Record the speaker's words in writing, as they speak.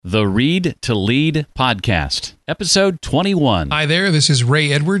The Read to Lead Podcast, Episode 21. Hi there, this is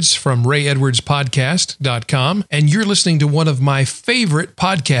Ray Edwards from RayEdwardsPodcast.com, and you're listening to one of my favorite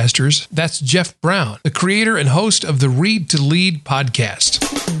podcasters. That's Jeff Brown, the creator and host of the Read to Lead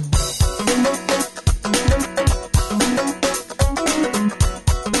Podcast.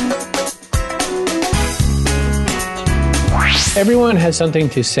 Everyone has something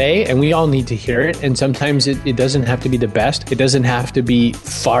to say, and we all need to hear it. And sometimes it doesn't have to be the best. It doesn't have to be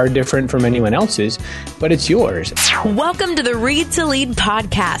far different from anyone else's, but it's yours. Welcome to the Read to Lead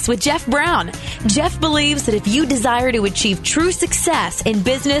podcast with Jeff Brown. Jeff believes that if you desire to achieve true success in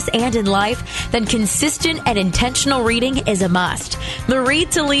business and in life, then consistent and intentional reading is a must. The Read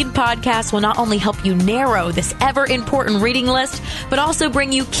to Lead podcast will not only help you narrow this ever-important reading list, but also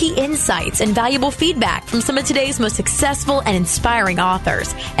bring you key insights and valuable feedback from some of today's most successful and inspiring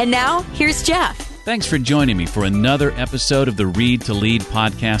authors. And now, here's Jeff. Thanks for joining me for another episode of the Read to Lead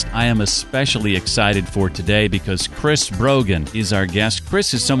podcast. I am especially excited for today because Chris Brogan is our guest.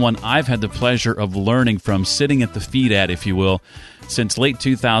 Chris is someone I've had the pleasure of learning from, sitting at the feet at, if you will, since late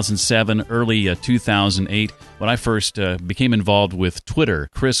 2007, early 2008, when I first became involved with Twitter.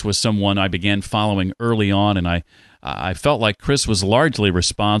 Chris was someone I began following early on, and I felt like Chris was largely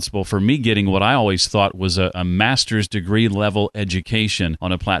responsible for me getting what I always thought was a master's degree level education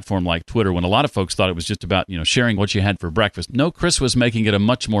on a platform like Twitter, when a lot of folks thought it was just about, sharing what you had for breakfast. No, Chris was making it a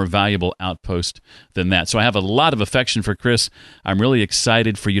much more valuable outpost than that. So I have a lot of affection for Chris. I'm really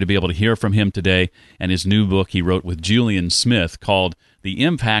excited for you to be able to hear from him today and his new book he wrote with Julien Smith called The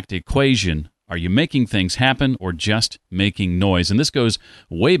Impact Equation. Are you making things happen or just making noise? And this goes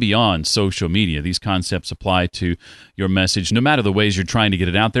way beyond social media. These concepts apply to your message, no matter the ways you're trying to get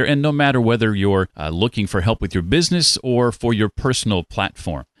it out there, and no matter whether you're looking for help with your business or for your personal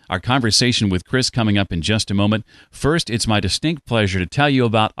platform. Our conversation with Chris coming up in just a moment. First, it's my distinct pleasure to tell you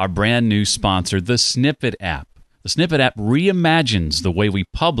about our brand new sponsor, the Snippet app. The Snippet app reimagines the way we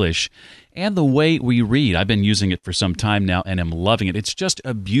publish and the way we read. I've been using it for some time now and am loving it. It's just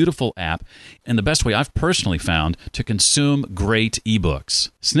a beautiful app and the best way I've personally found to consume great ebooks.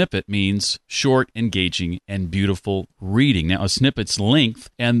 Snippet means short, engaging, and beautiful reading. Now, a snippet's length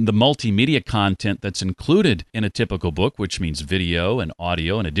and the multimedia content that's included in a typical book, which means video and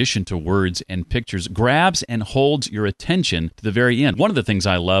audio in addition to words and pictures, grabs and holds your attention to the very end. One of the things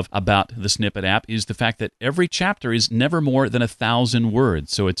I love about the Snippet app is the fact that every chapter is never more than 1,000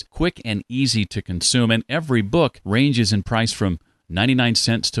 words, so it's quick and easy to consume, and every book ranges in price from 99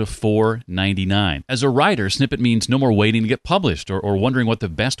 cents to $4.99. As a writer, Snippet means no more waiting to get published or wondering what the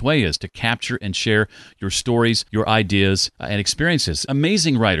best way is to capture and share your stories, your ideas, and experiences.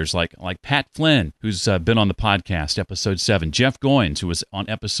 Amazing writers like Pat Flynn, who's been on the podcast, Episode 7, Jeff Goins, who was on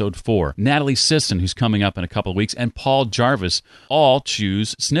Episode 4, Natalie Sisson, who's coming up in a couple of weeks, and Paul Jarvis all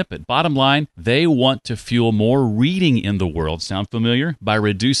choose Snippet. Bottom line, they want to fuel more reading in the world. Sound familiar? By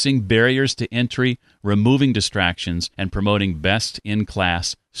reducing barriers to entry, removing distractions, and promoting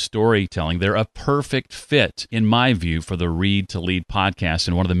best-in-class storytelling. They're a perfect fit, in my view, for the Read to Lead podcast,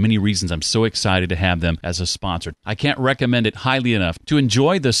 and one of the many reasons I'm so excited to have them as a sponsor. I can't recommend it highly enough. To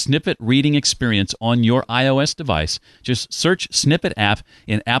enjoy the Snippet reading experience on your iOS device, just search Snippet app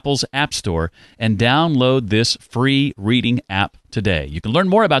in Apple's App Store and download this free reading app today. You can learn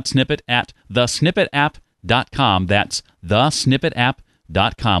more about Snippet at thesnippetapp.com. That's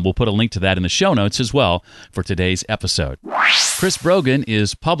thesnippetapp.com. We'll put a link to that in the show notes as well for today's episode. Chris Brogan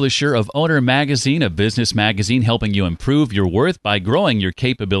is publisher of Owner Magazine, a business magazine helping you improve your worth by growing your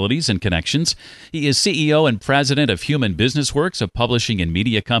capabilities and connections. He is CEO and president of Human Business Works, a publishing and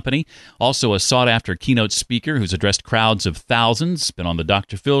media company. Also a sought-after keynote speaker who's addressed crowds of thousands, been on the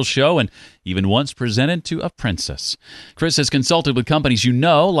Dr. Phil show, and even once presented to a princess. Chris has consulted with companies you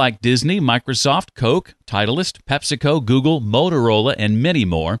know like Disney, Microsoft, Coke, Titleist, PepsiCo, Google, Motorola, and many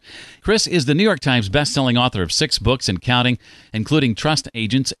more. Chris is the New York Times bestselling author of 6 books and counting, including Trust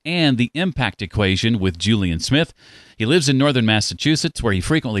Agents and The Impact Equation with Julien Smith. He lives in northern Massachusetts, where he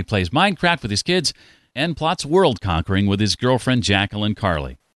frequently plays Minecraft with his kids and plots world conquering with his girlfriend Jacqueline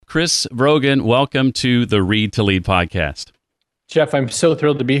Carley. Chris Brogan, welcome to the Read to Lead podcast. Jeff, I'm so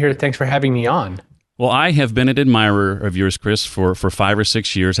thrilled to be here. Thanks for having me on. Well, I have been an admirer of yours, Chris, for 5 or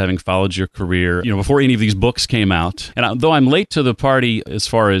 6 years, having followed your career, before any of these books came out. And though I'm late to the party as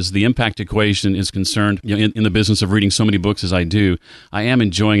far as the impact equation is concerned, in the business of reading so many books as I do, I am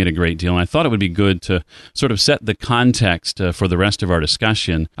enjoying it a great deal. And I thought it would be good to sort of set the context for the rest of our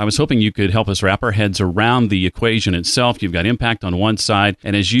discussion. I was hoping you could help us wrap our heads around the equation itself. You've got impact on one side,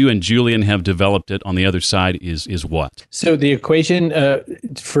 and as you and Julien have developed it on the other side is what? So the equation,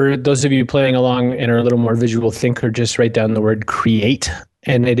 for those of you playing along and are a little more visual thinker, just write down the word create.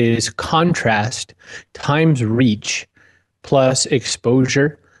 And it is contrast times reach plus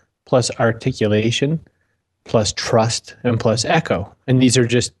exposure plus articulation plus trust and plus echo. And these are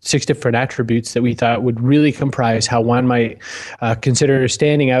just 6 different attributes that we thought would really comprise how one might consider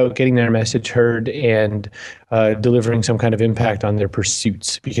standing out, getting their message heard, and delivering some kind of impact on their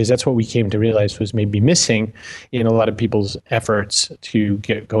pursuits. Because that's what we came to realize was maybe missing in a lot of people's efforts to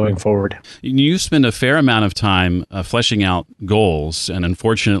get going forward. You spend a fair amount of time fleshing out goals, and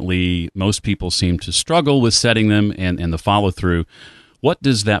unfortunately, most people seem to struggle with setting them and the follow-through. What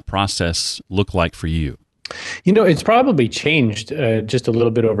does that process look like for you? It's probably changed just a little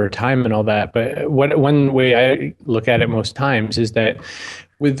bit over time and all that. But one way I look at it most times is that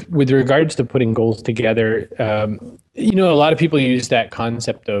with regards to putting goals together, a lot of people use that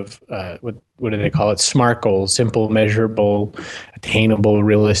concept of what do they call it? SMART goals: simple, measurable, attainable,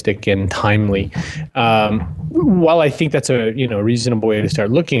 realistic, and timely. While I think that's a reasonable way to start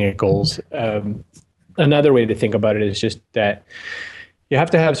looking at goals, another way to think about it is just that you have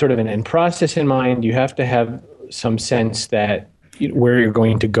to have sort of an end process in mind. You have to have some sense that where you're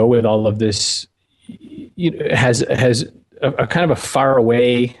going to go with all of this has a kind of a far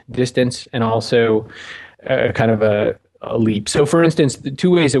away distance and also a kind of a leap. So for instance, the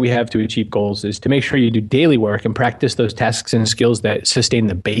 2 ways that we have to achieve goals is to make sure you do daily work and practice those tasks and skills that sustain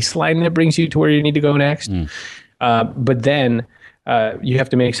the baseline that brings you to where you need to go next. But then you have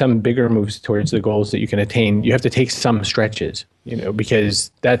to make some bigger moves towards the goals that you can attain. You have to take some stretches, because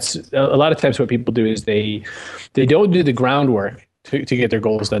that's a lot of times what people do is they don't do the groundwork to get their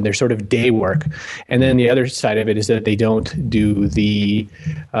goals done. They're sort of day work. And then the other side of it is that they don't do the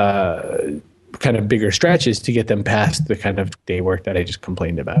kind of bigger stretches to get them past the kind of day work that I just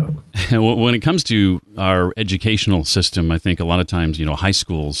complained about. When it comes to our educational system, I think a lot of times, high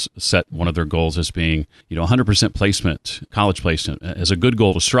schools set one of their goals as being, 100% placement, college placement, as a good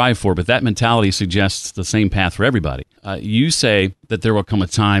goal to strive for, but that mentality suggests the same path for everybody. You say that there will come a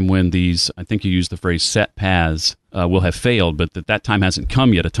time when these, I think you used the phrase, set paths will have failed, but that time hasn't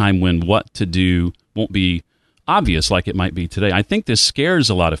come yet, a time when what to do won't be obvious like it might be today. I think this scares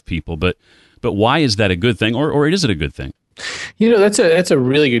a lot of people, but why is that a good thing, or is it a good thing? That's a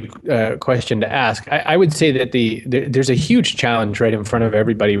really good question to ask. I would say that there's a huge challenge right in front of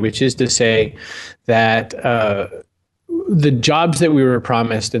everybody, which is to say that the jobs that we were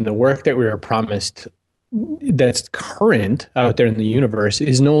promised and the work that we were promised that's current out there in the universe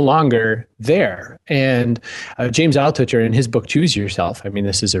is no longer there. And James Altucher, in his book, Choose Yourself, I mean,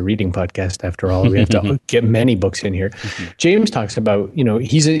 this is a reading podcast after all. We have to get many books in here. James talks about,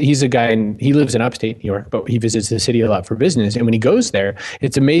 he's a guy, and he lives in upstate New York, but he visits the city a lot for business. And when he goes there,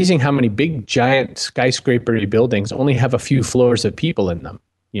 it's amazing how many big, giant skyscraper buildings only have a few floors of people in them.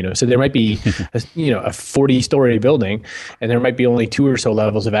 So there might be, a 40-story building, and there might be only 2 or so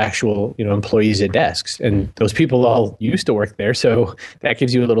levels of actual, employees at desks. And those people all used to work there. So that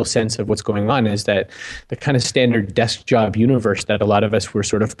gives you a little sense of what's going on, is that the kind of standard desk job universe that a lot of us were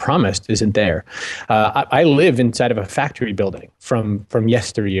sort of promised isn't there. I live inside of a factory building from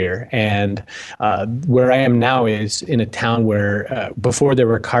yesteryear. And where I am now is in a town where before there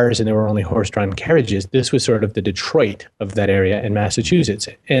were cars and there were only horse-drawn carriages, this was sort of the Detroit of that area in Massachusetts.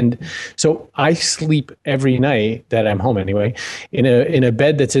 And so I sleep every night that I'm home anyway, in a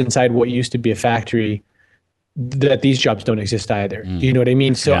bed that's inside what used to be a factory, that these jobs don't exist either. Do you know what I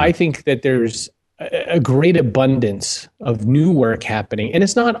mean? So I think that there's a great abundance of new work happening. And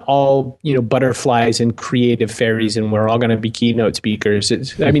it's not all, butterflies and creative fairies and we're all going to be keynote speakers.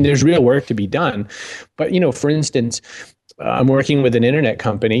 There's real work to be done. But, for instance, I'm working with an internet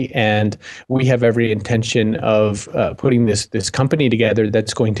company, and we have every intention of putting this company together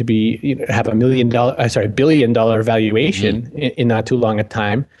that's going to be have $1 billion valuation in not too long a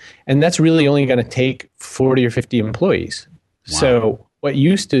time, and that's really only going to take 40 or 50 employees. Wow. So what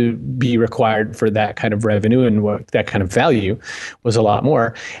used to be required for that kind of revenue and what that kind of value was a lot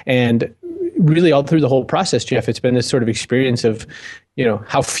more. And really all through the whole process, Jeff, it's been this sort of experience of,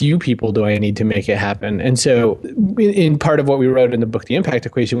 how few people do I need to make it happen? And so in part of what we wrote in the book, The Impact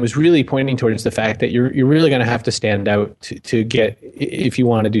Equation, was really pointing towards the fact that you're really going to have to stand out to get, if you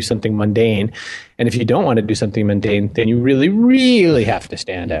want to do something mundane. And if you don't want to do something mundane, then you really, really have to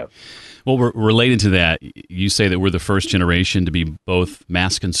stand out. Well, related to that, you say that we're the first generation to be both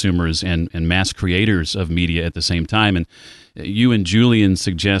mass consumers and mass creators of media at the same time. And you and Julien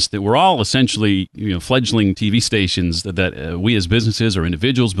suggest that we're all essentially fledgling TV stations that we as businesses or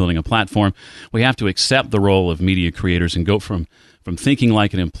individuals building a platform, we have to accept the role of media creators and go from thinking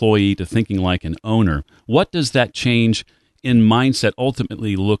like an employee to thinking like an owner. What does that change in mindset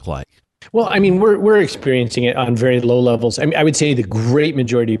ultimately look like? Well, I mean, we're experiencing it on very low levels. I mean, I would say the great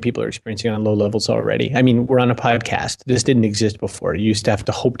majority of people are experiencing it on low levels already. I mean, we're on a podcast. This didn't exist before. You used to have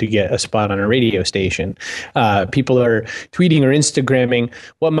to hope to get a spot on a radio station. People are tweeting or Instagramming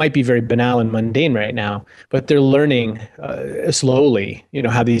what might be very banal and mundane right now, but they're learning slowly,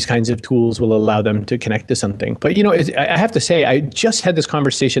 how these kinds of tools will allow them to connect to something. But, I have to say, I just had this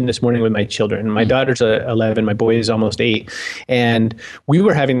conversation this morning with my children. My daughter's 11, my boy is almost 8. And we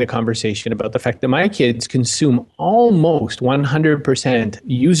were having the conversation about the fact that my kids consume almost 100%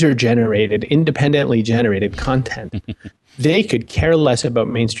 user-generated, independently generated content. They could care less about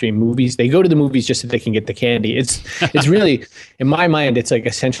mainstream movies. They go to the movies just so they can get the candy. It's really, in my mind, it's like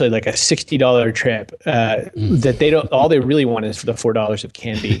essentially like a $60 trip that they don't. All they really want is for the $4 of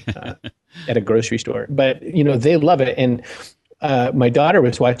candy at a grocery store. But they love it. And my daughter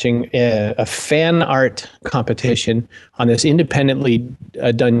was watching a fan art competition on this independently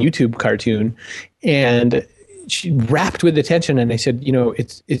done YouTube cartoon, and she rapt with attention. And I said,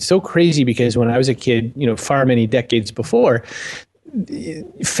 it's so crazy because when I was a kid, far many decades before,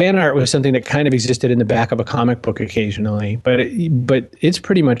 fan art was something that kind of existed in the back of a comic book occasionally, but it's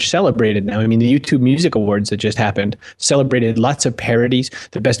pretty much celebrated now. I mean, the YouTube Music Awards that just happened celebrated lots of parodies,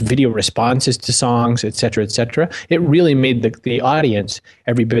 the best video responses to songs, et cetera, et cetera. It really made the audience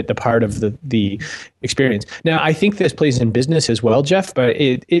every bit the part of the experience. Now, I think this plays in business as well, Jeff, but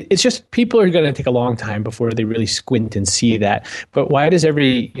it's just people are going to take a long time before they really squint and see that. But why does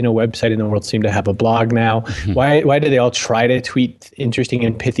every website in the world seem to have a blog now? Why do they all try to tweet interesting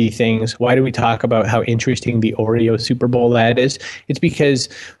and pithy things? Why do we talk about how interesting the Oreo Super Bowl ad is? It's because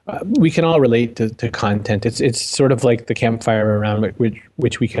we can all relate to content. It's sort of like the campfire around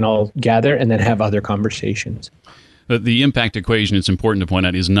which we can all gather and then have other conversations. The Impact Equation, it's important to point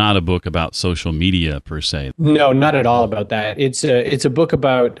out, is not a book about social media per se. No, not at all about that. It's a book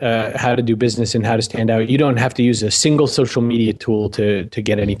about how to do business and how to stand out. You don't have to use a single social media tool to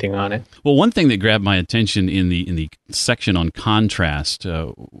get anything on it. Well, one thing that grabbed my attention in the section on contrast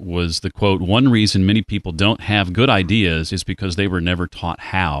was the quote, "One reason many people don't have good ideas is because they were never taught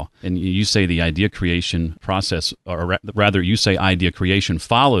how." And you say the idea creation process, or rather you say idea creation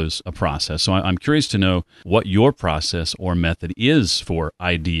follows a process. So I'm curious to know what your process or method is for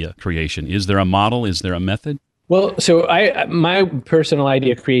idea creation. Is there a model? Is there a method? Well, so my personal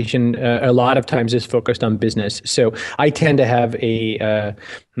idea creation a lot of times is focused on business. So I tend to have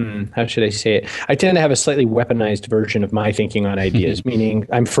how should I say it? I tend to have a slightly weaponized version of my thinking on ideas, meaning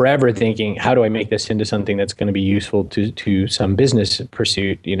I'm forever thinking, how do I make this into something that's going to be useful to some business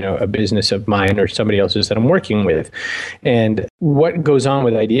pursuit, a business of mine or somebody else's that I'm working with. And what goes on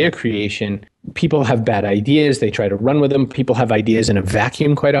with idea creation, people have bad ideas. They try to run with them. People have ideas in a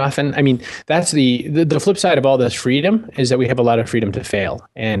vacuum quite often. I mean, that's the flip side of all this freedom is that we have a lot of freedom to fail.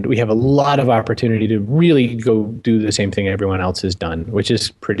 And we have a lot of opportunity to really go do the same thing everyone else has done, which is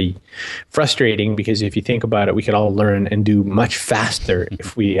pretty frustrating because if you think about it, we could all learn and do much faster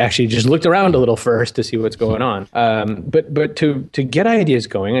if we actually just looked around a little first to see what's going on. But to get ideas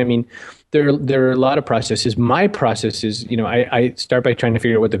going, I mean, there are a lot of processes. My process is, I start by trying to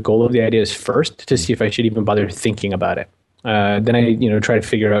figure out what the goal of the idea is first to see if I should even bother thinking about it. Then I, try to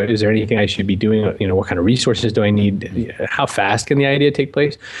figure out, is there anything I should be doing? What kind of resources do I need? How fast can the idea take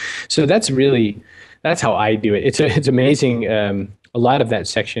place? So that's how I do it. It's amazing. A lot of that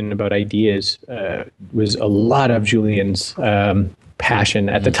section about ideas was a lot of Julien's passion.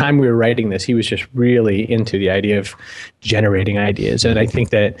 At the time we were writing this, he was just really into the idea of generating ideas. And I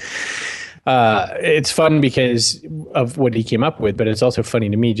think that it's fun because of what he came up with, but it's also funny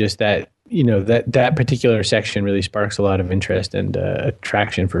to me just that, that particular section really sparks a lot of interest and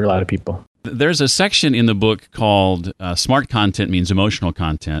attraction for a lot of people. There's a section in the book called Smart Content Means Emotional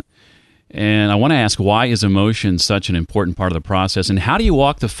Content. And I want to ask, why is emotion such an important part of the process? And how do you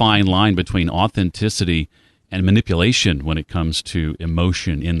walk the fine line between authenticity and manipulation when it comes to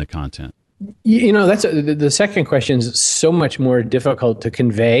emotion in the content? That's the second question is so much more difficult to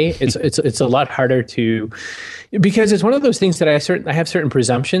convey. It's a lot harder because it's one of those things that I have certain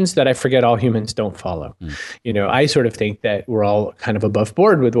presumptions that I forget all humans don't follow. I sort of think that we're all kind of above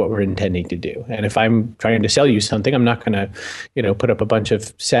board with what we're intending to do. And if I'm trying to sell you something, I'm not going to, put up a bunch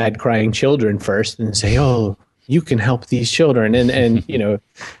of sad crying children first and say, oh, you can help these children and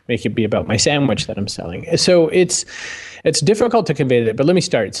make it be about my sandwich that I'm selling. So it's difficult to convey that, but let me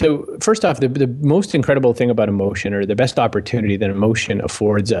start. So first off, the most incredible thing about emotion, or the best opportunity that emotion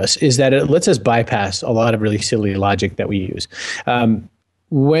affords us, is that it lets us bypass a lot of really silly logic that we use.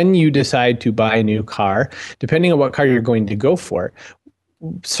 When you decide to buy a new car, depending on what car you're going to go for,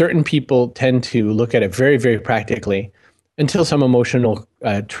 certain people tend to look at it very, very practically. until some emotional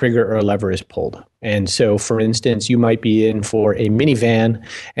trigger or lever is pulled. And so, for instance, you might be in for a minivan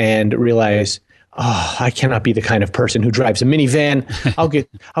and realize, oh, I cannot be the kind of person who drives a minivan.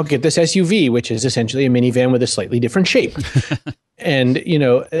 I'll get this SUV, which is essentially a minivan with a slightly different shape. And,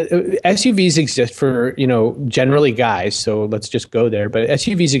 SUVs exist for, generally guys. So let's just go there. But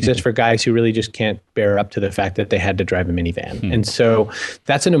SUVs exist for guys who really just can't bear up to the fact that they had to drive a minivan. And so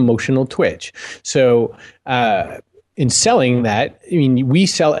that's an emotional twitch. So, in selling that, we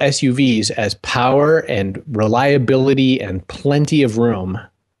sell SUVs as power and reliability and plenty of room.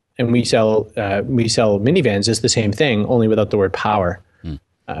 And we sell minivans as the same thing, only without the word power.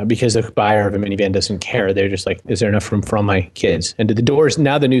 Because the buyer of a minivan doesn't care. They're just like, is there enough room for all my kids? And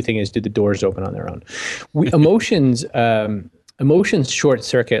now the new thing is, do the doors open on their own? Emotions short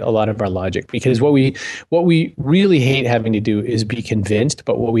circuit a lot of our logic, because what we really hate having to do is be convinced,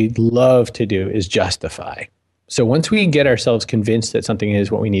 but what we love to do is justify. So once we get ourselves convinced that something is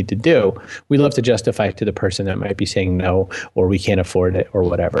what we need to do, we love to justify it to the person that might be saying no, or we can't afford it, or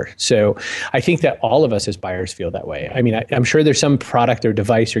whatever. So I think that all of us as buyers feel that way. I'm sure there's some product or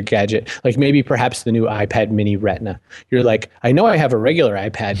device or gadget, like maybe perhaps the new iPad mini Retina. You're like, I know I have a regular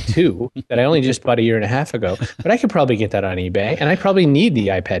iPad 2 that I only just bought a year and a half ago, but I could probably get that on eBay, and I probably need the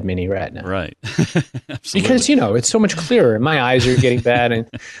iPad mini Retina. Right. Because, it's so much clearer. My eyes are getting bad, and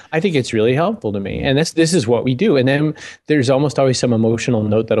I think it's really helpful to me. And this is what we do. And then there's almost always some emotional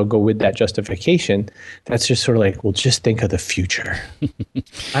note that'll go with that justification. That's just sort of like, well, just think of the future.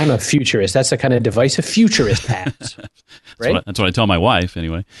 I'm a futurist. That's the kind of device a futurist has. Right? That's what I tell my wife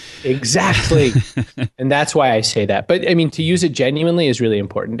anyway. Exactly. And that's why I say that. But to use it genuinely is really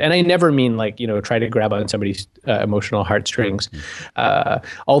important. And I never mean try to grab on somebody's emotional heartstrings.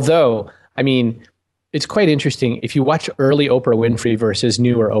 Although, it's quite interesting. If you watch early Oprah Winfrey versus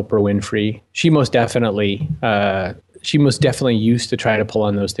newer Oprah Winfrey, she most definitely used to try to pull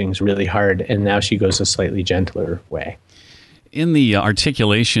on those things really hard, and now she goes a slightly gentler way. In the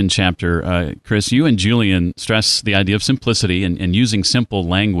articulation chapter, Chris, you and Julien stress the idea of simplicity and using simple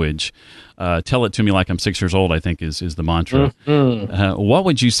language. Tell it to me like I'm 6 years old, I think is the mantra. Mm-hmm. What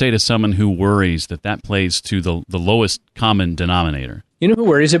would you say to someone who worries that plays to the lowest common denominator? You know who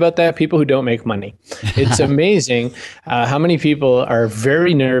worries about that? People who don't make money. It's amazing how many people are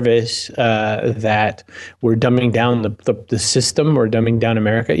very nervous that we're dumbing down the system, or dumbing down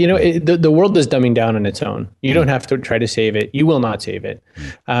America. The world is dumbing down on its own. You don't have to try to save it. You will not save it.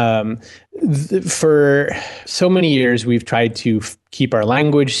 For so many years, we've tried to keep our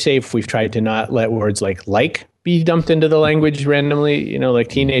language safe. We've tried to not let words like be dumped into the language randomly, like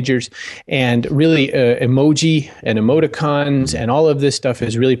teenagers. And really emoji and emoticons and all of this stuff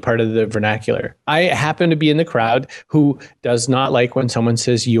is really part of the vernacular. I happen to be in the crowd who does not like when someone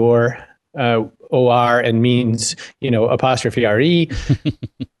says your, OR, and means, apostrophe RE.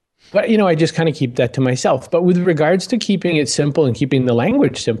 But, I just kind of keep that to myself. But with regards to keeping it simple and keeping the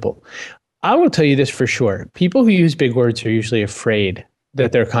language simple, I will tell you this for sure. People who use big words are usually afraid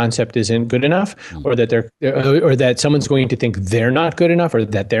that their concept isn't good enough, or that someone's going to think they're not good enough, or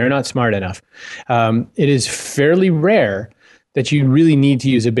that they're not smart enough. It is fairly rare that you really need to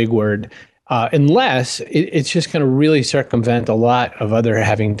use a big word, unless it's just going to really circumvent a lot of other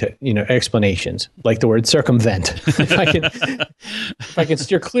having to, explanations, like the word circumvent. If I can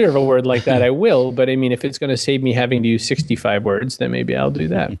steer clear of a word like that, I will. But if it's going to save me having to use 65 words, then maybe I'll do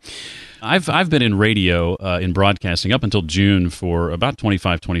that. I've been in radio, in broadcasting, up until June for about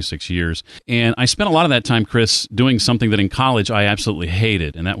 25, 26 years. And I spent a lot of that time, Chris, doing something that in college I absolutely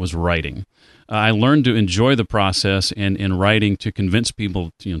hated, and that was writing. I learned to enjoy the process and in writing to convince people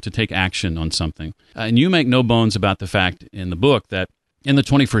to take action on something. And you make no bones about the fact in the book that in the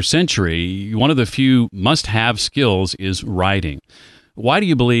 21st century, one of the few must-have skills is writing. Why do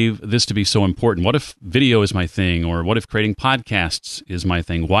you believe this to be so important? What if video is my thing, or what if creating podcasts is my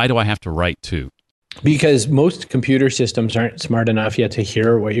thing? Why do I have to write too? Because most computer systems aren't smart enough yet to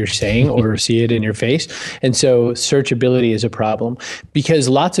hear what you're saying or see it in your face. And so searchability is a problem, because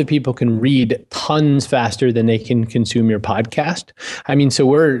lots of people can read tons faster than they can consume your podcast. So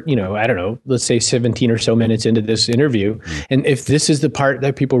we're, I don't know, let's say 17 or so minutes into this interview. And if this is the part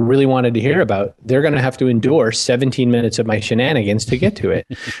that people really wanted to hear about, they're going to have to endure 17 minutes of my shenanigans to get to it.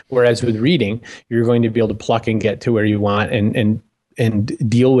 Whereas with reading, you're going to be able to pluck and get to where you want and and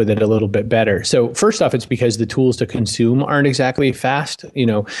deal with it a little bit better. So first off, it's because the tools to consume aren't exactly fast.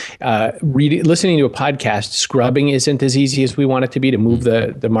 Listening to a podcast, scrubbing isn't as easy as we want it to be to move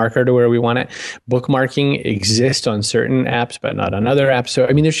the marker to where we want it. Bookmarking exists on certain apps, but not on other apps. So,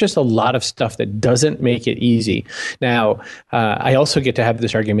 there's just a lot of stuff that doesn't make it easy. Now, I also get to have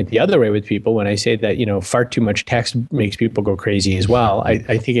this argument the other way with people when I say that, far too much text makes people go crazy as well.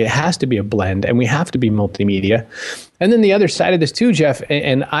 I think it has to be a blend, and we have to be multimedia. And then the other side of this too, Jeff,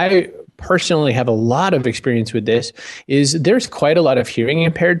 and I personally have a lot of experience with this, is there's quite a lot of hearing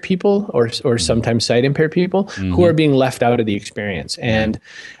impaired people or sometimes sight impaired people who are being left out of the experience. And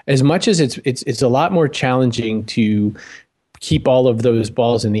as much as it's a lot more challenging to keep all of those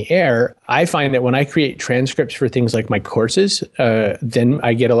balls in the air, I find that when I create transcripts for things like my courses, then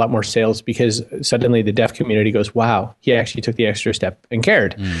I get a lot more sales because suddenly the deaf community goes, wow, he actually took the extra step and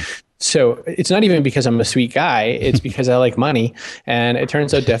cared. So it's not even because I'm a sweet guy. It's because I like money. And it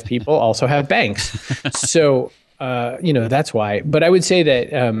turns out deaf people also have banks. So, that's why. But I would say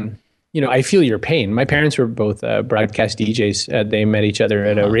that, I feel your pain. My parents were both broadcast DJs. They met each other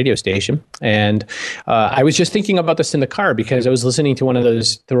at a radio station. And I was just thinking about this in the car because I was listening to one of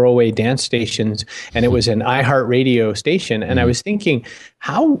those throwaway dance stations, and it was an iHeartRadio station. And I was thinking,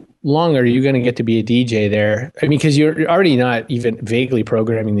 how long are you going to get to be a DJ there? Because you're already not even vaguely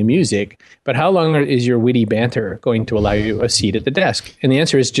programming the music, but how long is your witty banter going to allow you a seat at the desk? And the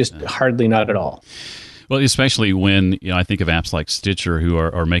answer is just hardly not at all. Well, especially when I think of apps like Stitcher who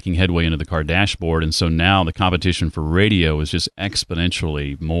are making headway into the car dashboard, and so now the competition for radio is just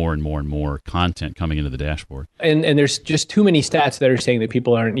exponentially more and more and more content coming into the dashboard. And there's just too many stats that are saying that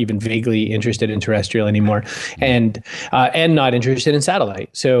people aren't even vaguely interested in terrestrial anymore, and not interested in satellite.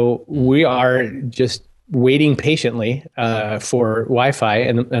 So we are just waiting patiently for Wi-Fi,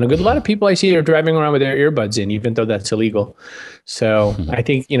 and a lot of people I see are driving around with their earbuds in, even though that's illegal. So I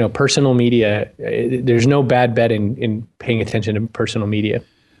think personal media. There's no bad bet in paying attention to personal media.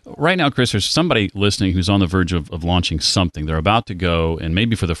 Right now, Chris, there's somebody listening who's on the verge of launching something. They're about to go, and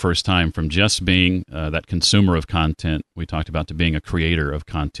maybe for the first time, from just being that consumer of content we talked about to being a creator of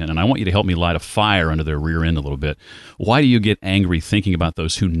content. And I want you to help me light a fire under their rear end a little bit. Why do you get angry thinking about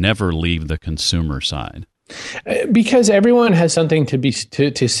those who never leave the consumer side? Because everyone has something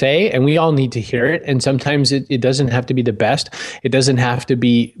to say, and we all need to hear it. And sometimes it doesn't have to be the best. It doesn't have to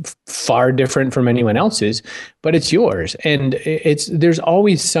be far different from anyone else's, but it's yours. And there's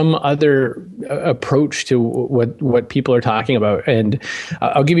always some other approach to what people are talking about. And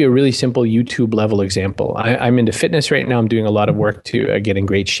I'll give you a really simple YouTube level example. I'm into fitness right now. I'm doing a lot of work to get in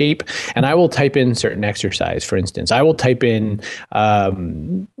great shape, and I will type in certain exercise. For instance, I will type in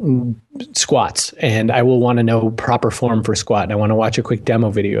squats, and I will want to know proper form for squat, and I want to watch a quick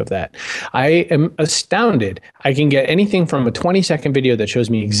demo video of that. I am astounded. I can get anything from a 20-second video that shows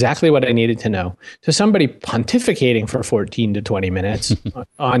me exactly what I needed to know to somebody pontificating for 14 to 20 minutes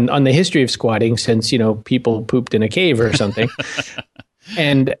on the history of squatting since, people pooped in a cave or something.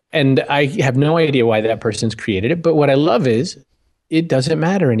 And I have no idea why that person's created it. But what I love is it doesn't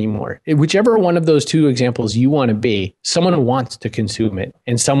matter anymore. Whichever one of those two examples you want to be, someone wants to consume it,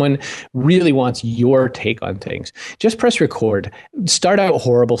 and someone really wants your take on things. Just press record. Start out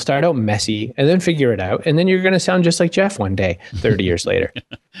horrible, start out messy, and then figure it out. And then you're going to sound just like Jeff one day, 30 years later.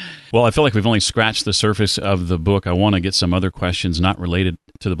 Well, I feel like we've only scratched the surface of the book. I want to get some other questions not related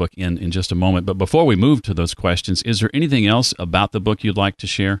to the book in just a moment. But before we move to those questions, is there anything else about the book you'd like to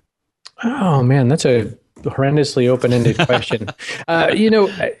share? Oh, man, that's a horrendously open-ended question.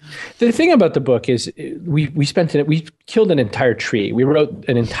 The thing about the book is we killed an entire tree. We wrote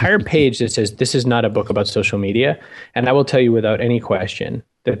an entire page that says this is not a book about social media. And I will tell you without any question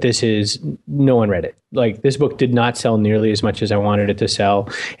that no one read it. Like, this book did not sell nearly as much as I wanted it to sell.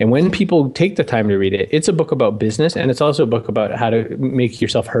 And when people take the time to read it, it's a book about business, and it's also a book about how to make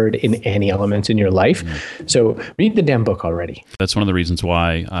yourself heard in any elements in your life. So read the damn book already. That's one of the reasons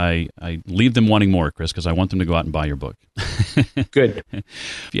why I leave them wanting more, Chris, because I want them to go out and buy your book. Good.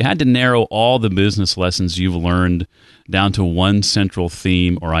 If you had to narrow all the business lessons you've learned down to one central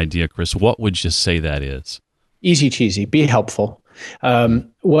theme or idea, Chris, what would you say that is? Easy cheesy. Be helpful.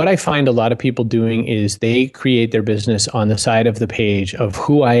 What I find a lot of people doing is they create their business on the side of the page of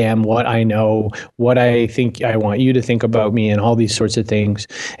who I am, what I know, what I think I want you to think about me, and all these sorts of things.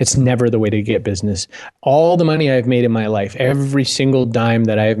 It's never the way to get business. All the money I've made in my life, every single dime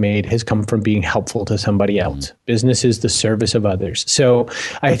that I've made has come from being helpful to somebody else. Business is the service of others. So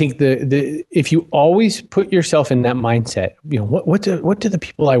I think if you always put yourself in that mindset, what do the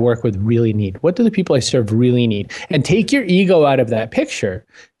people I work with really need? What do the people I serve really need? And take your ego out of that picture.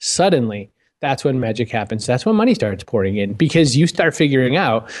 Suddenly, that's when magic happens. That's when money starts pouring in, because you start figuring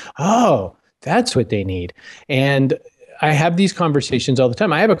out, oh, that's what they need. And I have these conversations all the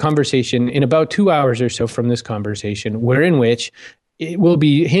time. I have a conversation in about 2 hours or so from this conversation, in which it will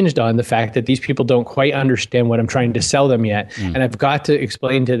be hinged on the fact that these people don't quite understand what I'm trying to sell them yet. And I've got to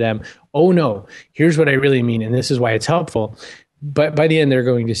explain to them, oh no, here's what I really mean, and this is why it's helpful. But by the end, they're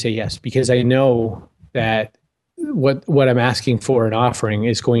going to say yes, because I know that what I'm asking for and offering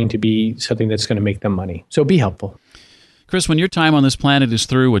is going to be something that's going to make them money. So be helpful. Chris, when your time on this planet is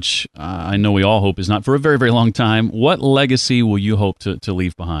through, which I know we all hope is not for a very, very long time, what legacy will you hope to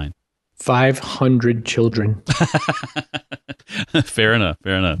leave behind? 500 children. Fair enough.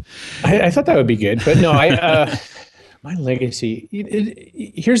 I thought that would be good, but no, my legacy,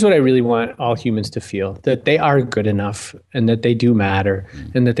 here's what I really want all humans to feel: that they are good enough, and that they do matter,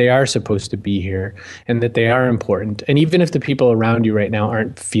 and that they are supposed to be here, and that they are important. And even if the people around you right now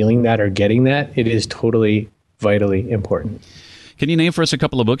aren't feeling that or getting that, it is totally, vitally important. Can you name for us a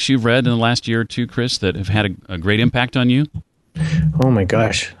couple of books you've read in the last year or two, Chris, that have had a great impact on you? Oh my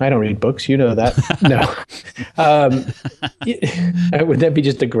gosh, I don't read books. You know that. No. Would that be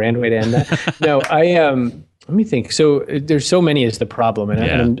just a grand way to end that? No, let me think. So there's so many is the problem,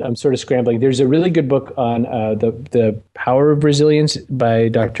 and I'm sort of scrambling. There's a really good book on the power of resilience by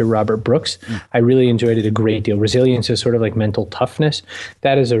Dr. Robert Brooks. I really enjoyed it a great deal. Resilience is sort of like mental toughness.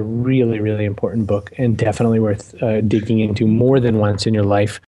 That is a really, really important book, and definitely worth digging into more than once in your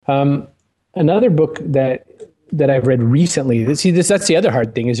life. Another book that I've read recently. That's the other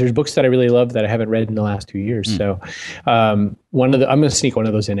hard thing, is there's books that I really love that I haven't read in the last 2 years. So I'm going to sneak one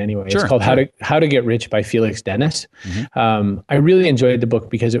of those in anyway. Sure, it's called How to Get Rich by Felix Dennis. I really enjoyed the book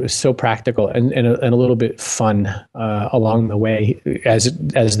because it was so practical and a little bit fun along the way, as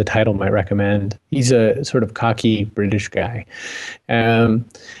the title might recommend. He's a sort of cocky British guy. And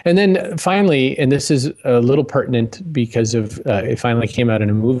then finally, and this is a little pertinent because of it finally came out in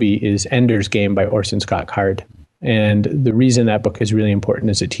a movie, is Ender's Game by Orson Scott Card. And the reason that book is really important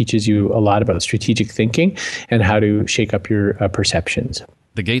is it teaches you a lot about strategic thinking and how to shake up your perceptions.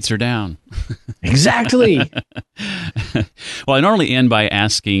 The gates are down. Exactly. Well, I normally end by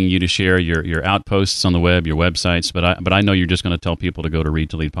asking you to share your outposts on the web, your websites, but I know you're just going to tell people to go to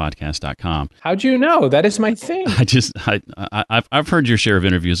readtoleadpodcast.com. How'd you know? That is my thing. I've heard your share of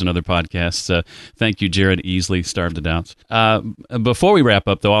interviews on other podcasts. Thank you, Jared Easley, Starved to Doubts. Before we wrap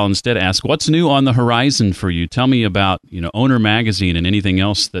up, though, I'll instead ask, what's new on the horizon for you? Tell me about Owner Magazine and anything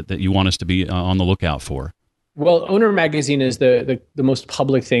else that you want us to be on the lookout for. Well, Owner Magazine is the most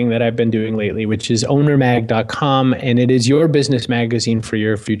public thing that I've been doing lately, which is ownermag.com, and it is your business magazine for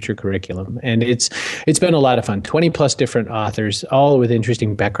your future curriculum. And it's been a lot of fun. 20 plus different authors, all with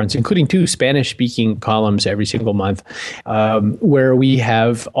interesting backgrounds, including 2 Spanish-speaking columns every single month, where we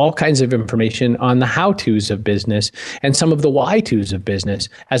have all kinds of information on the how-tos of business and some of the why-tos of business,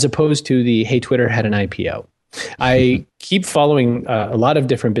 as opposed to the, hey, Twitter had an IPO. I keep following a lot of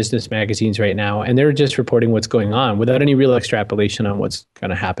different business magazines right now, and they're just reporting what's going on without any real extrapolation on what's going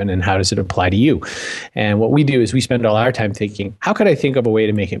to happen and how does it apply to you. And what we do is we spend all our time thinking, how could I think of a way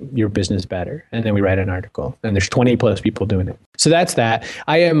to make your business better? And then we write an article, and there's 20 plus people doing it. So that's that.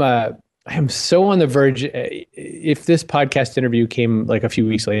 I am so on the verge. If this podcast interview came like a few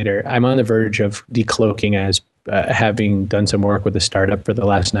weeks later, I'm on the verge of decloaking as having done some work with a startup for the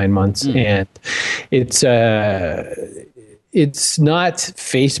last 9 months. And it's not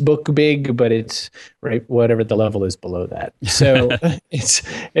Facebook big, but it's right whatever the level is below that. So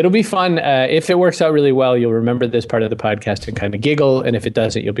it'll be fun. If it works out really well, you'll remember this part of the podcast and kind of giggle. And if it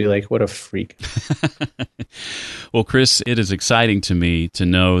doesn't, you'll be like, what a freak. Well, Chris, it is exciting to me to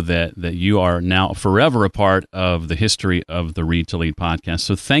know that you are now forever a part of the history of the Read to Lead podcast.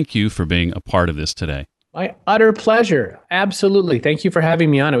 So thank you for being a part of this today. My utter pleasure. Absolutely. Thank you for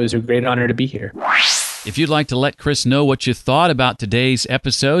having me on. It was a great honor to be here. If you'd like to let Chris know what you thought about today's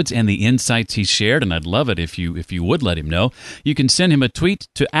episodes and the insights he shared, and I'd love it if you would let him know, you can send him a tweet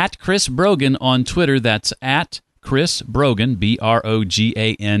to @ChrisBrogan on Twitter. That's @ChrisBrogan,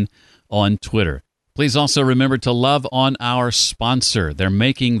 BROGAN, on Twitter. Please also remember to love on our sponsor. They're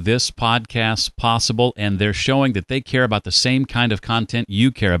making this podcast possible, and they're showing that they care about the same kind of content you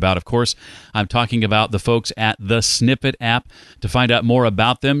care about. Of course, I'm talking about the folks at the Snippet app. To find out more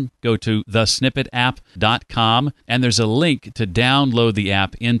about them, go to thesnippetapp.com, and there's a link to download the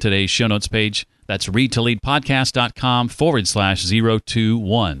app in today's show notes page. That's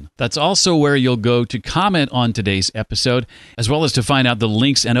readtoleadpodcast.com/021. That's also where you'll go to comment on today's episode, as well as to find out the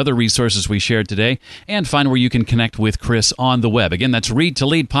links and other resources we shared today, and find where you can connect with Chris on the web. Again, that's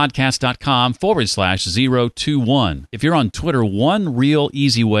readtoleadpodcast.com/021. If you're on Twitter, one real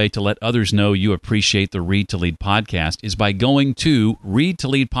easy way to let others know you appreciate the Read to Lead podcast is by going to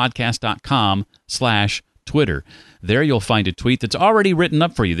readtoleadpodcast.com/Twitter. There you'll find a tweet that's already written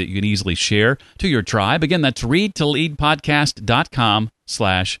up for you that you can easily share to your tribe. Again, that's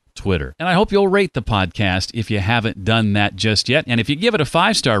readtoleadpodcast.com/Twitter. And I hope you'll rate the podcast if you haven't done that just yet. And if you give it a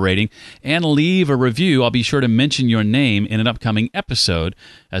 5-star rating and leave a review, I'll be sure to mention your name in an upcoming episode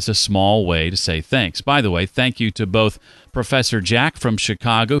as a small way to say thanks. By the way, thank you to both Professor Jack from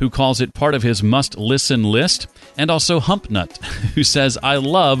Chicago, who calls it part of his must-listen list, and also Humpnut, who says, I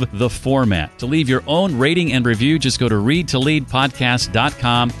love the format. To leave your own rating and review, just go to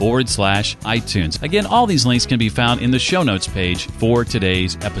readtoleadpodcast.com/iTunes. Again, all these links can be found in the show notes page for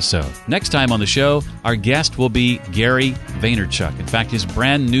today's episode. Next time on the show, our guest will be Gary Vaynerchuk. In fact, his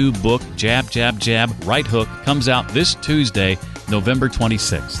brand new book, Jab, Jab, Jab, Right Hook, comes out this Tuesday, November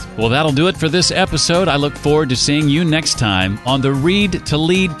 26th. Well, that'll do it for this episode. I look forward to seeing you next time on the Read to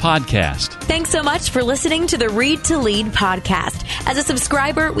Lead podcast. Thanks so much for listening to the Read to Lead podcast. As a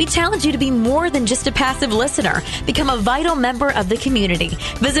subscriber, we challenge you to be more than just a passive listener. Become a vital member of the community.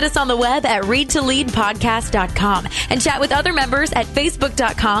 Visit us on the web at readtoleadpodcast.com and chat with other members at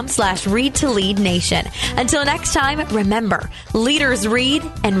facebook.com/readtoleadnation. Until next time, remember, leaders read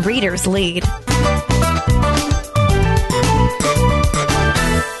and readers lead.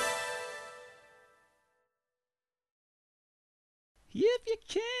 If you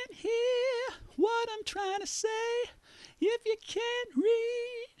can't hear what I'm trying to say, if you can't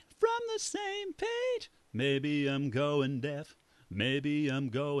read from the same page, maybe I'm going deaf, maybe I'm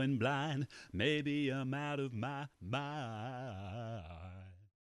going blind, maybe I'm out of my mind.